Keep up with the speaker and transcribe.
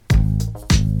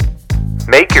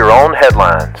Make your own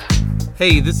headlines.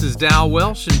 Hey, this is Dal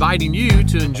Welsh inviting you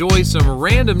to enjoy some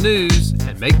random news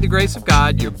and make the grace of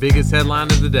God your biggest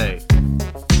headline of the day.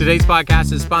 Today's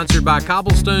podcast is sponsored by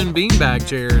Cobblestone Beanbag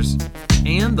Chairs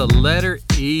and the letter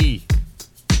E.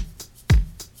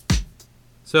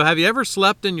 So have you ever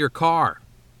slept in your car?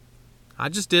 I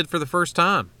just did for the first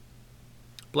time.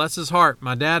 Bless his heart,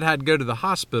 my dad had to go to the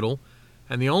hospital,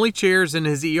 and the only chairs in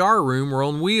his ER room were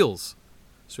on wheels.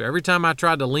 So every time I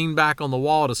tried to lean back on the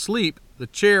wall to sleep, the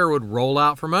chair would roll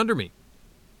out from under me.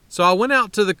 So I went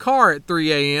out to the car at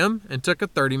 3 a.m. and took a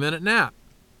 30-minute nap.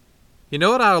 You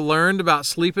know what I learned about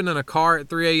sleeping in a car at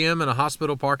 3 a.m. in a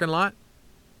hospital parking lot?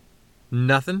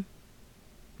 Nothing.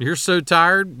 You're so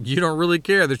tired, you don't really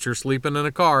care that you're sleeping in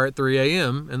a car at 3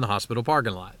 a.m. in the hospital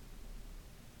parking lot.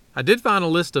 I did find a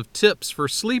list of tips for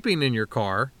sleeping in your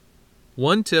car.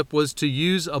 One tip was to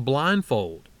use a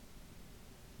blindfold.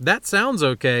 That sounds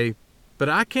okay, but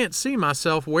I can't see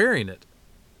myself wearing it.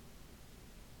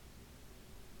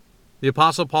 The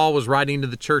Apostle Paul was writing to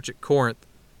the church at Corinth.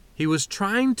 He was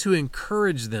trying to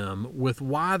encourage them with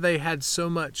why they had so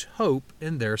much hope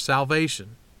in their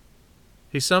salvation.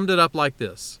 He summed it up like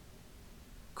this: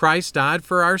 Christ died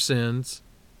for our sins,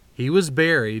 He was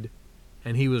buried,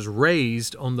 and He was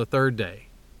raised on the third day.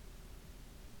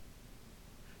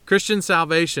 Christian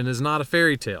salvation is not a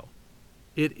fairy tale.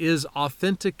 It is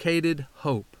authenticated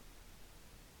hope.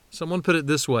 Someone put it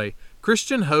this way: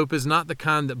 Christian hope is not the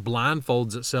kind that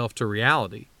blindfolds itself to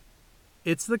reality.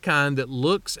 It's the kind that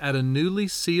looks at a newly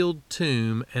sealed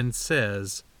tomb and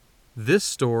says, "This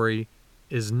story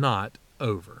is not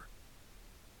over."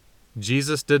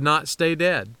 Jesus did not stay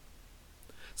dead.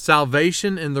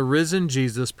 Salvation in the risen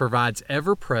Jesus provides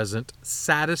ever-present,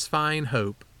 satisfying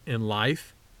hope in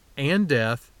life and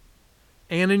death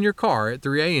and in your car at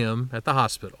 3 a.m. at the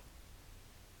hospital.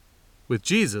 With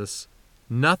Jesus,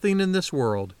 nothing in this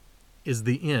world is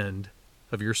the end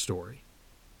of your story.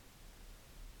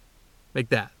 Make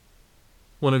that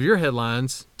one of your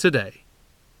headlines today.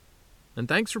 And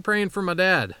thanks for praying for my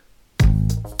dad.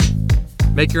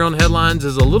 Make Your Own Headlines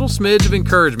is a little smidge of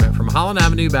encouragement from Holland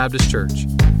Avenue Baptist Church.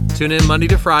 Tune in Monday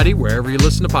to Friday wherever you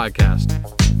listen to podcasts.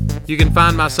 You can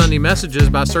find my Sunday messages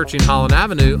by searching Holland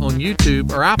Avenue on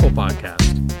YouTube or Apple Podcasts.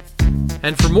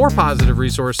 And for more positive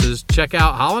resources, check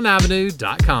out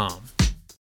hollandavenue.com.